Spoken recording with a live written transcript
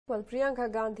Well, Priyanka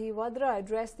Gandhi Vadra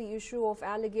addressed the issue of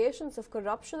allegations of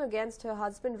corruption against her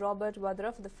husband Robert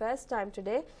Vadra for the first time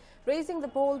today. Raising the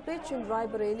poll pitch in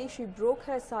Raebareli, she broke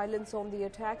her silence on the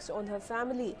attacks on her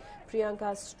family.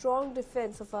 Priyanka's strong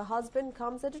defense of her husband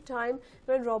comes at a time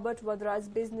when Robert Vadra's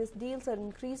business deals are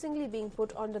increasingly being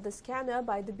put under the scanner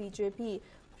by the BJP.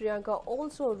 Priyanka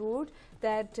also ruled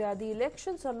that the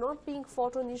elections are not being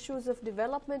fought on issues of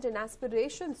development and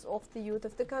aspirations of the youth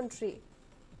of the country.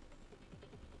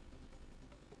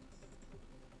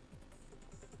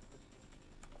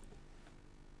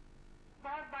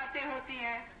 बहुत बातें होती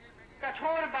हैं,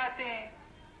 कठोर बातें,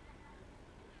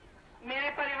 मेरे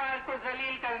परिवार को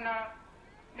जलील करना,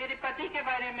 मेरे पति के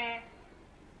बारे में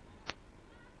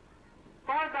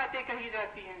बहुत बातें कही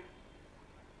जाती हैं।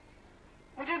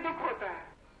 मुझे दुख होता है,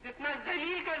 जितना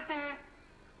जलील करते हैं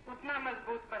उतना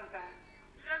मजबूत बनता है।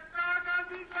 प्रियंका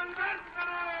गांधी संघर्ष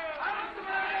करो, हम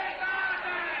तुम्हारे साथ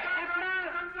हैं।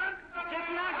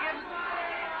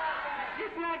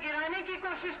 जितना गिराने की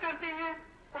कोशिश करते हैं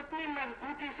उतनी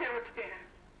मजबूती से उठते हैं।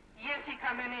 ये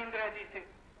सीखा मैंने इंदिरा जी से,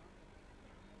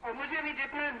 और मुझे भी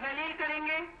जितना जलील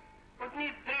करेंगे उतनी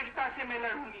दृढ़ता से मैं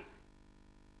लड़ूंगी।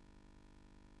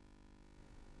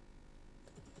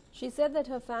 She said that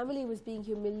her family was being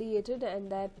humiliated and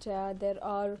that there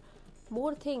are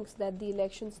more things that the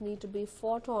elections need to be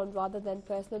fought on rather than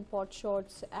personal pot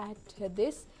shots at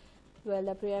this.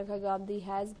 Well, Priyanka Gandhi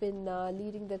has been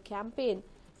leading the campaign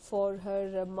for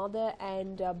her mother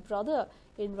and brother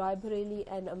in Raebareli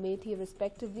and Amethi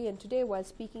respectively, and today while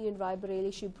speaking in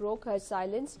Raebareli she broke her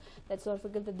silence. Let's not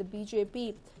forget that the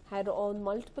BJP had on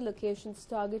multiple occasions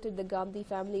targeted the Gandhi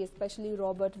family, especially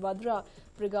Robert Vadra,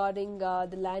 regarding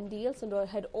the land deals, and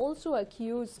had also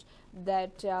accused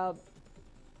that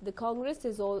the Congress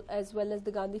as well as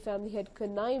the Gandhi family had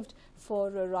connived for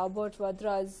Robert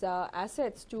Vadra's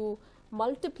assets to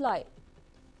multiply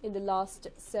in the last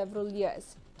several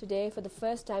years. Today, for the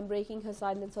first time breaking her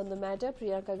silence on the matter,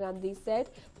 Priyanka Gandhi said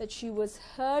that she was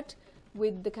hurt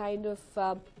with the kind of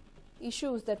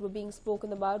issues that were being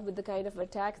spoken about, with the kind of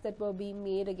attacks that were being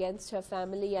made against her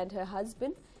family and her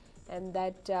husband, and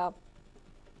that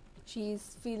she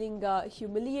is feeling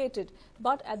humiliated.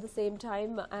 But at the same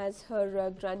time, as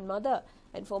her grandmother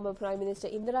and former Prime Minister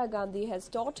Indira Gandhi has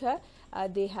taught her,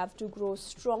 they have to grow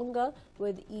stronger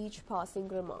with each passing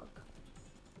remark.